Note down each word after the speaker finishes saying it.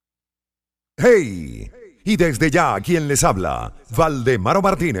Hey, y desde ya quien les habla, Valdemaro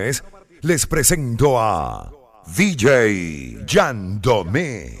Martínez, les presento a DJ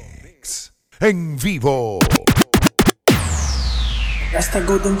Djyahndomix en vivo. That's that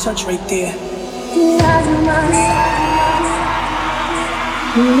golden touch right there.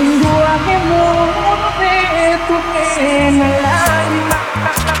 Lenguaje mudo de tu pena,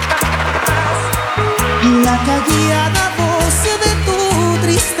 lágrimas. La callada voz de tu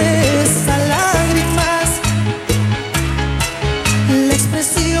tristeza, lágrimas. La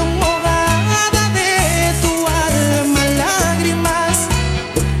expresión ahogada de tu alma, lágrimas.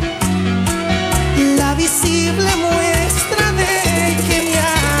 La visible muestra de que me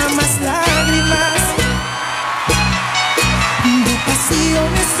amas, lágrimas. De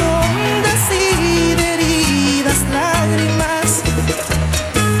pasiones hondas y de heridas, lágrimas.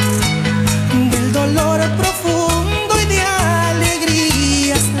 Del dolor profundo y de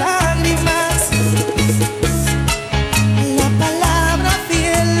alegrías, lágrimas. La palabra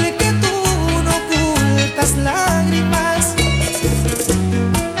fiel que tú no ocultas, lágrimas.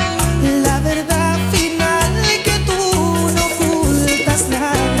 La verdad final que tú no ocultas,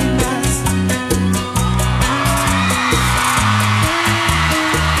 lágrimas.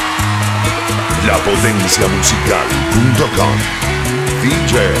 Lapotenciamusical.com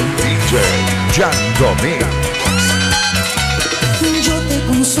DJ Yahndo. Yo te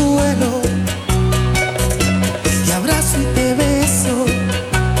consuelo, te abrazo y te beso.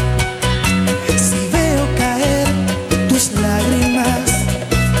 Si veo caer tus lágrimas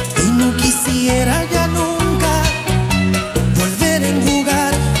y no quisiera ya nunca volver a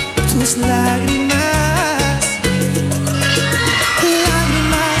enjugar tus lágrimas.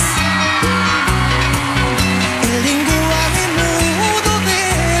 Lágrimas, el lenguaje mudo de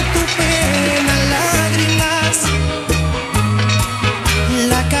tu pena, lágrimas.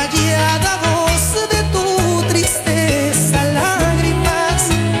 La callada voz de tu tristeza, lágrimas.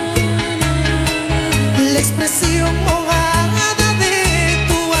 La expresión ahogada de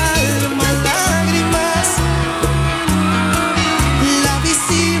tu alma, lágrimas. La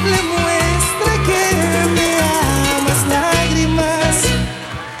visible muestra que me amas, lágrimas.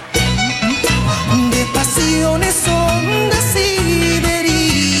 De pasiones hondas y de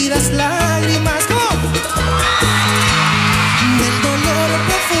heridas, lágrimas. Del dolor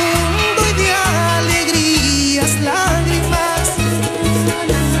profundo y de alegrías, lágrimas.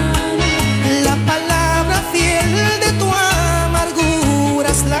 La palabra fiel de tu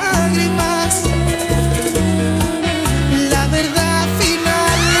amarguras, lágrimas. La verdad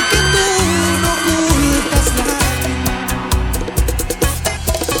final que tú no ocultas, lágrimas.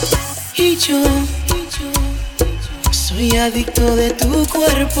 Y yo soy adicto de tu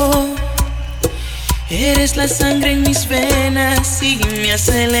cuerpo. Eres la sangre en mis venas y me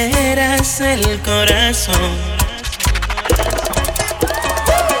aceleras el corazón.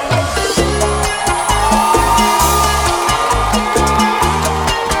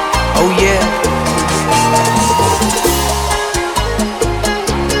 Oh yeah.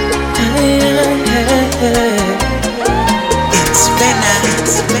 It's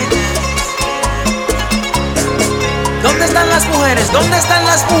venas. ¿Dónde están las mujeres? ¿Dónde están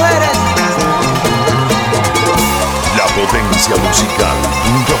las mujeres?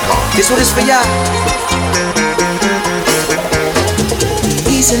 Lapotenciamusical.com Eso eres fea.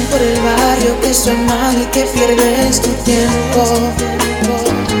 Dicen por el barrio que soy malo y que pierdes tu tiempo.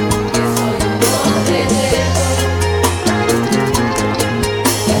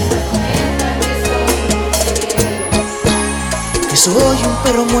 Que soy un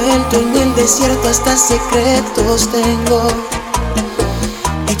perro muerto en el desierto, hasta secretos tengo.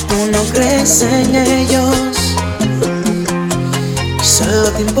 Y tú no crees en ellos.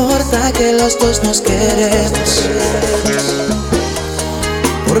 Solo te importa que los dos nos queremos.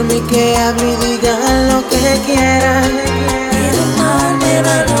 Por mí que hable y digan lo que quieran. Y el mar me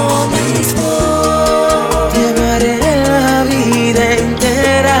da lo mismo. Te amaré la vida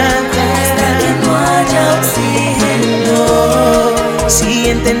entera hasta que no haya oxígeno. Si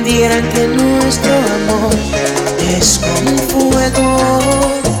entendieran que nuestro amor es como un fuego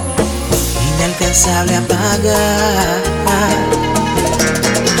inalcanzable a apagar.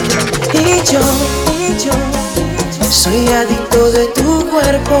 Y yo soy adicto de tu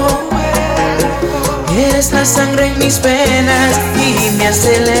cuerpo. Eres la sangre en mis venas y me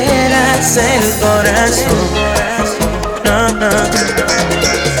aceleras el corazón.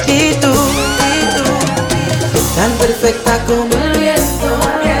 Y tú, tan perfecta como el viento.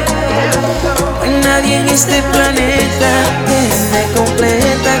 No hay nadie en este planeta que me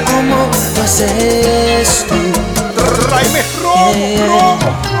completa como lo haces tú. Raime Rojo.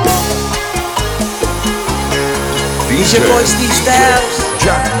 It's your boy Steve Styles.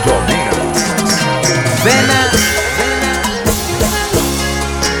 Djyahndomix. Vena.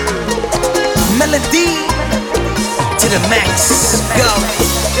 Melody to the max. Go.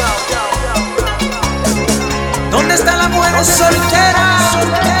 ¿Dónde están las mujeres solteras?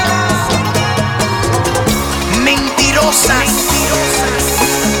 Mentirosas.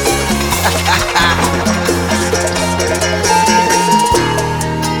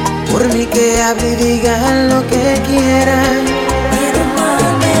 Por mí que hable y digan lo que quieran, pero mal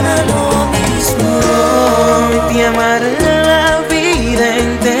me da lo mismo. Te amaré la vida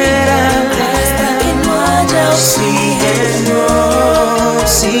entera Hasta que no haya oxígeno.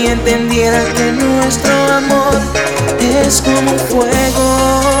 Si entendieras que nuestro amor es como un fuego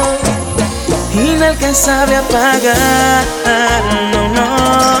inalcanzable a apagar, no, no.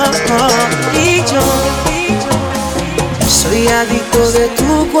 Y yo soy adicto de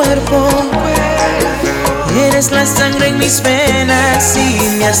tu cuerpo. Eres la sangre en mis venas y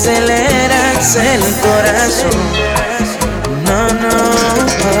me aceleras el corazón. No, no.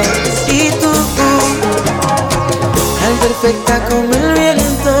 Y tú, tan perfecta como el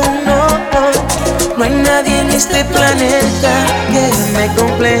viento, no. No hay nadie en este planeta que me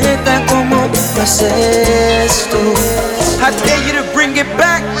completa como lo haces tú. I dare you to bring it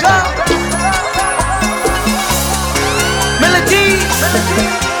back, go. Melody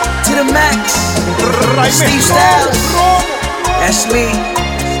to the max. Steve Styles, that's me.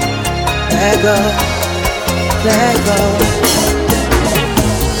 Let go, let go.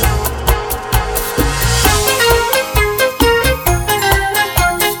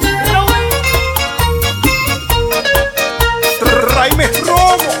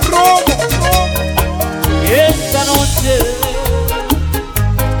 Esta noche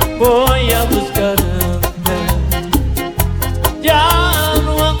voy a buscarte, ya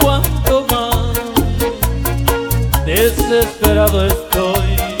no aguanto más, desesperado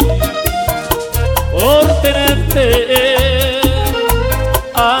estoy por tenerte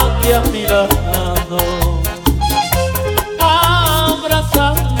aquí a mi lado,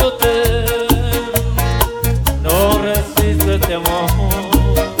 abrazándote, no resisto este amor.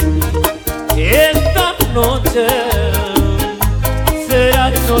 Esta noche será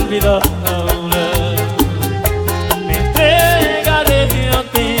inolvidable. Me entregaré a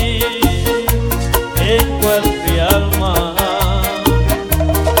ti en cuerpo y alma.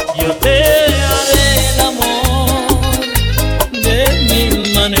 Yo te haré el amor de mil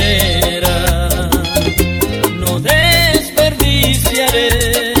maneras. No desperdiciaré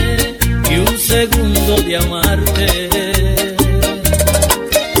ni un segundo de amarte.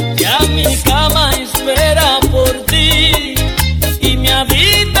 Mi cama espera por ti y mi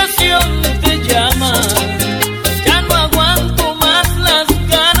habitación te llama. Ya no aguanto más las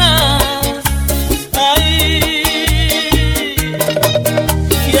ganas. Ay,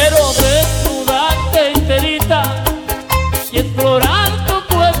 quiero desnudarte enterita y explorar tu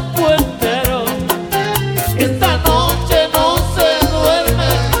cuerpo entero. Esta noche no se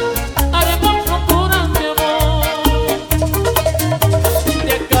duerme, haremos locuras de amor.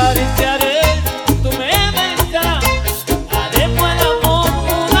 Acariciaré, tú me besarás, haremos el amor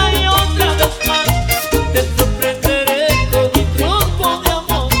una y otra vez más. Te sorprenderé con mi truco de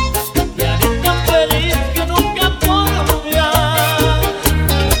amor, te haré tan feliz que nunca podré olvidar.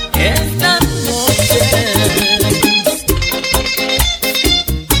 Esta noche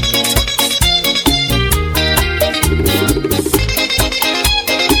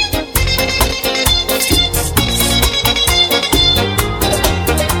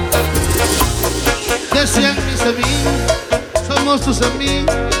decían mis amigos, somos tus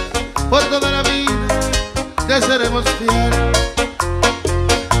amigos, por toda la vida te seremos fieles.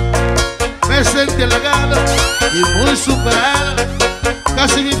 Me sentí halagado y muy superado,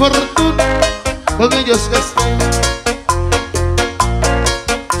 casi mi fortuna con ellos gasté.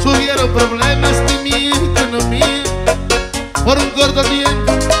 Surgieron problemas de mi economía, por un corto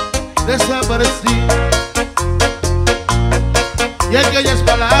tiempo desaparecí. Y aquellas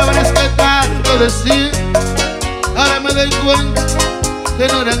palabras que tanto decía, ahora me doy cuenta que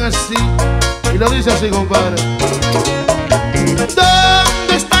no eran así. Y lo dice así, compadre.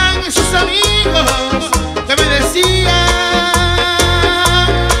 ¿Dónde están esos amigos que me decían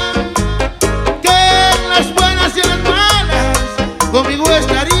que en las buenas y en las malas conmigo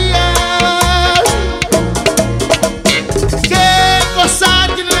estarías? ¿Qué cosa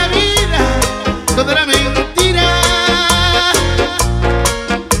tiene la vida? Toda la mentira.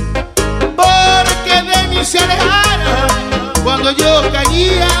 Porque de mí se alejaron cuando yo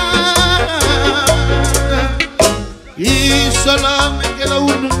caía. Y solo me quedó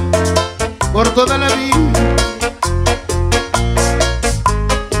uno por toda la vida,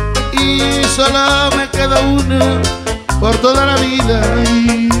 solo me queda uno por toda la vida.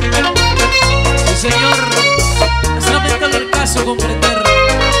 Sí, señor, es lamentable el caso comprender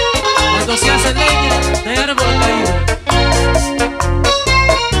cuando se hace leña de árbol caído.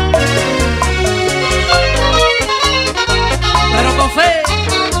 Pero con fe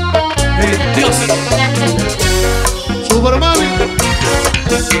en Dios. Super Mami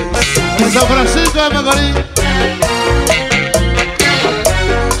en San Francisco de Macorís.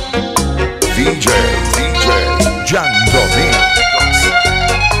 DJ Yahndo,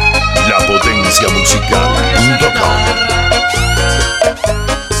 la potencia musical.com.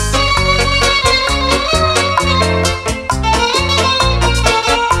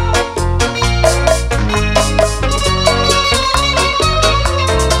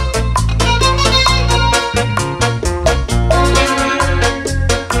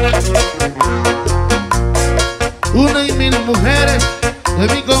 Una y mil mujeres de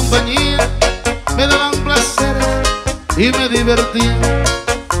mi compañía me daban placer y me divertían.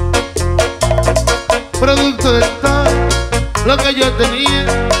 Producto de todo lo que yo tenía,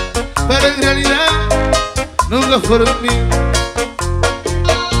 pero en realidad nunca fueron míos.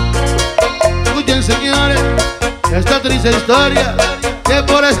 Escuchen, señores, esta triste historia que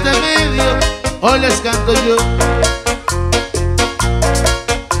por este medio hoy les canto yo.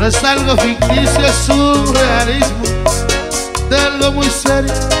 No es algo ficticio, es un realismo de algo muy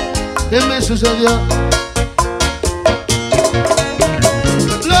serio que me sucedió.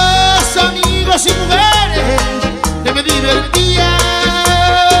 Los amigos y mujeres que me divertían,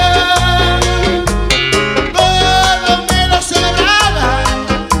 todo me lo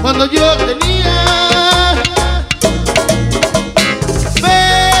celebraban cuando yo tenía.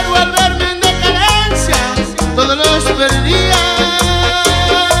 Pero al verme en decadencia, todos los perdía.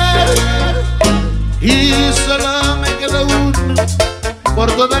 Y solo me quedó uno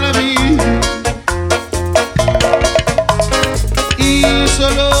por toda la vida. Y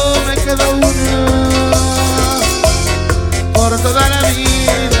solo me quedó uno por toda la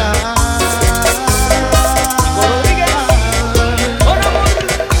vida. Por amor,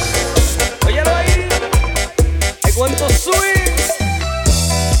 óyalo ahí, hay cuantos swings,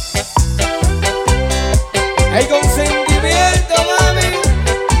 hay consentimiento, mami,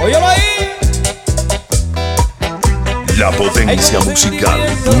 óyalo ahí. La potencia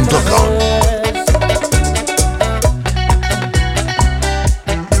musical.com.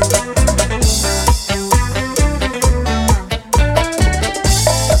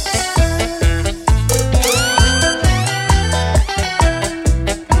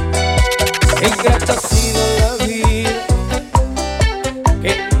 Ingrata ha sido la vida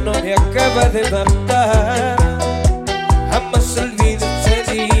que no me acaba de matar. Jamás olvido ese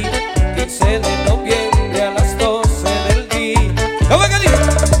día, 15 de noviembre a las 12 del día. ¿Cómo que dice?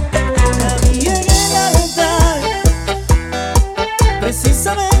 La vi en el altar,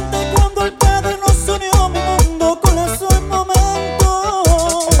 precisamente cuando el Padre nos unió, mi mundo colapsó el momento.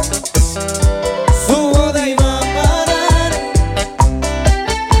 Su boda iba a parar,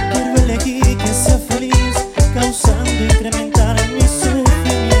 Pero elegí que sea feliz, causando incrementar mi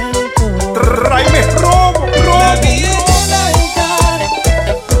sufrimiento. Tráeme robo, la vi en el altar.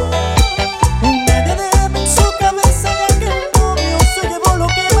 Un diadema en su cabeza y aquel novio se llevó lo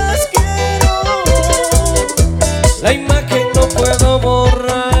que más quiero. La imagen no puedo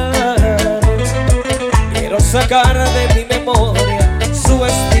borrar, quiero sacar de mi memoria su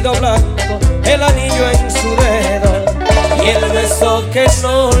vestido blanco, el anillo en su dedo y el beso que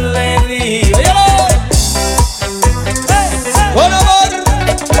no le di. ¡Óyalo! ¡Por amor!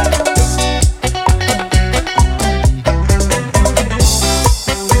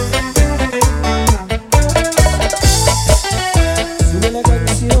 Sube la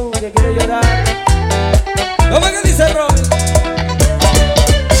canción que quiero llorar. ¿Cómo que dice Robin?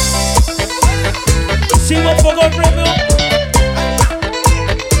 Si no pongo el premio.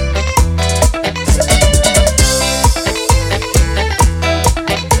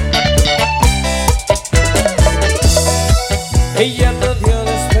 Ella no dio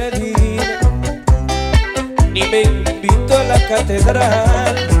despedida, ni me invitó a la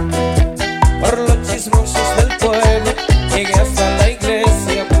catedral. Por los chismosos del pueblo, llegué hasta la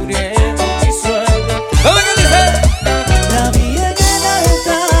iglesia muriendo mi sueño. ¿Cómo que dice? La vi en el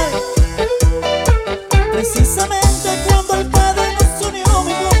altar, precisamente cuando el Padre nos unió,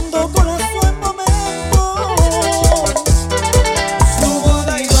 mi mundo colapsó el momento. Su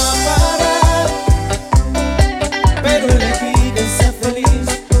boda iba a parar, Pero elegí que sea feliz,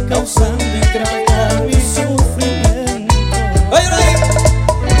 causando incrementar mi sufrimiento. óyalo ahí.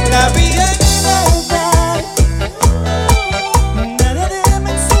 La vi en En el altar,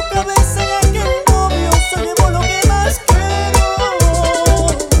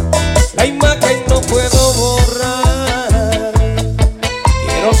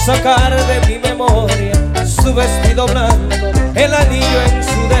 sacar de mi memoria su vestido blanco, el anillo en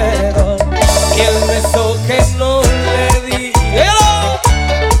su dedo y el beso que no le di. ¡Hello!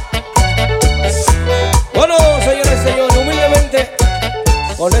 Bueno, señores y señores, humildemente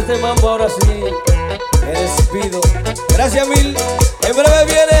con este mambo ahora sí me despido. Gracias mil. En breve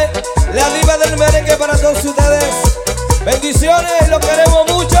viene la diva del merengue para todos ustedes. Bendiciones, los queremos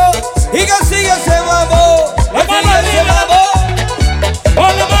mucho. Y que siga ese mambo. La mano arriba.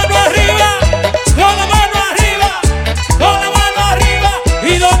 Con la mano arriba. Con la mano arriba. Con la mano arriba.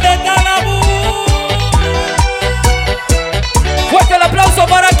 ¿Y dónde está la voz? Fuerte el aplauso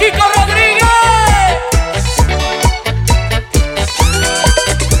para Kiko Rodríguez.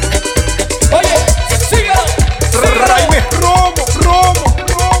 Oye, síguelo. Raime Romo.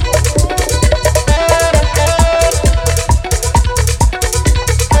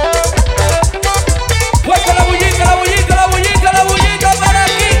 Fuerte la bullita para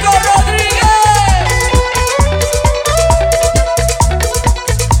Kiko Rodríguez.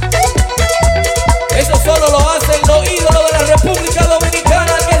 Eso solo lo hacen los ídolos de la República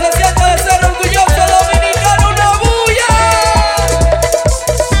Dominicana. El que se sienta de ser orgulloso dominicano, una bulla.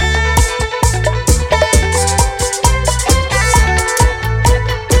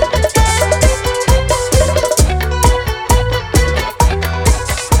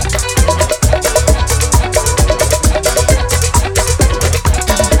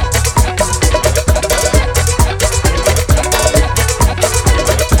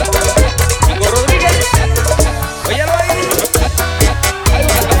 Kiko Rodríguez, óyalo ahí.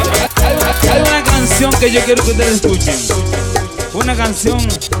 Hay una canción que yo quiero que ustedes escuchen. Una canción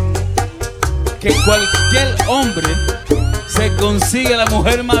que cualquier hombre se consigue la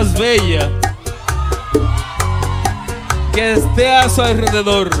mujer más bella que esté a su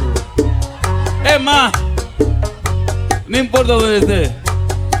alrededor. Es más, no importa dónde esté,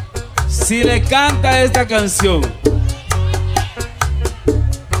 si le canta esta canción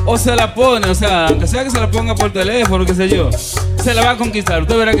o se la pone, o sea, aunque sea que se la ponga por teléfono, qué sé yo, se la va a conquistar.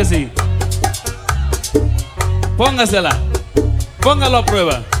 Usted verá que sí. Póngasela, póngalo a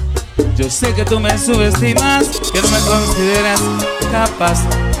prueba. Yo sé que tú me subestimas, que no me consideras capaz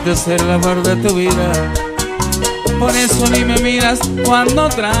de ser el amor de tu vida. Por eso ni me miras cuando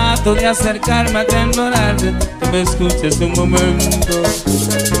trato de acercarme a temblorarte. Que me escuches un momento.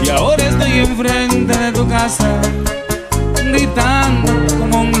 Y ahora estoy enfrente de tu casa, gritando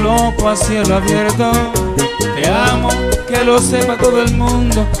como un loco a cielo abierto. Te amo, que lo sepa todo el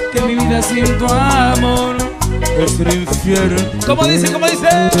mundo, que mi vida sin tu amor es un infierno. ¿Cómo dice? ¿Cómo dice?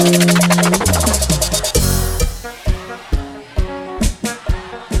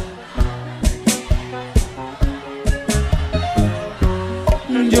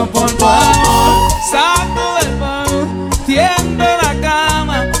 Yo por tu amor saco del polvo, tiendo la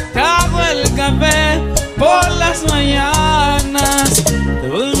cama, trago el café por las mañanas. Te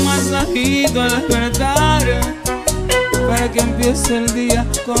doy un masajito al despertar para que empiece el día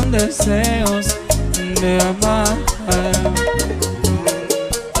con deseos de amar.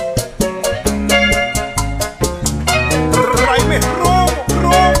 Raime Romo.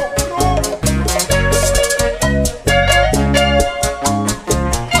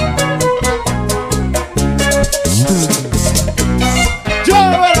 Ya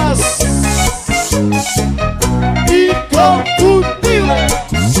verás. Inconfundible.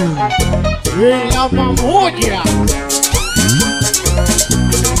 En la mamoya.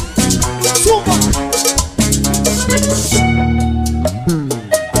 Suma.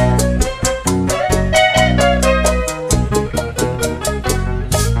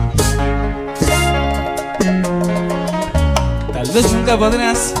 Tal vez nunca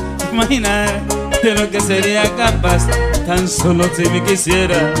podrás imaginar de lo que sería capaz tan solo si me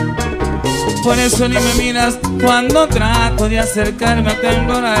quisiera. Por eso ni me miras cuando trato de acercarme a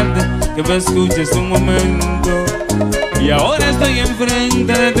temblorarte. Que me escuches un momento. Y ahora estoy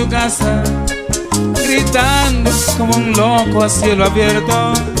enfrente de tu casa, gritando como un loco a cielo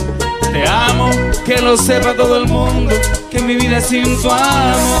abierto. Te amo, que lo sepa todo el mundo, que mi vida sin tu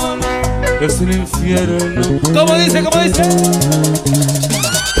amor es un infierno. ¿Cómo dice? ¿Cómo dice?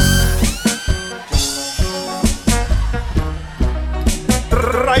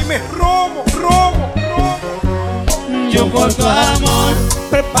 Raime Romo. Yo por tu amor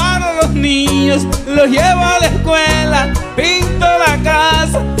preparo a los niños, los llevo a la escuela, pinto la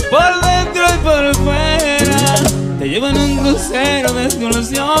casa por dentro y por fuera. Te llevo en un crucero de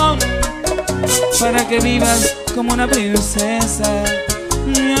excursión para que vivas como una princesa,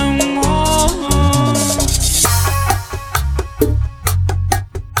 mi amor.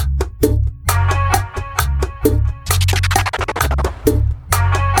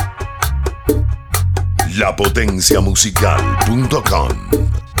 lapotenciamusical.com.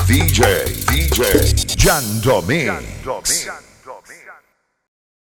 DJ Yahndo Mix.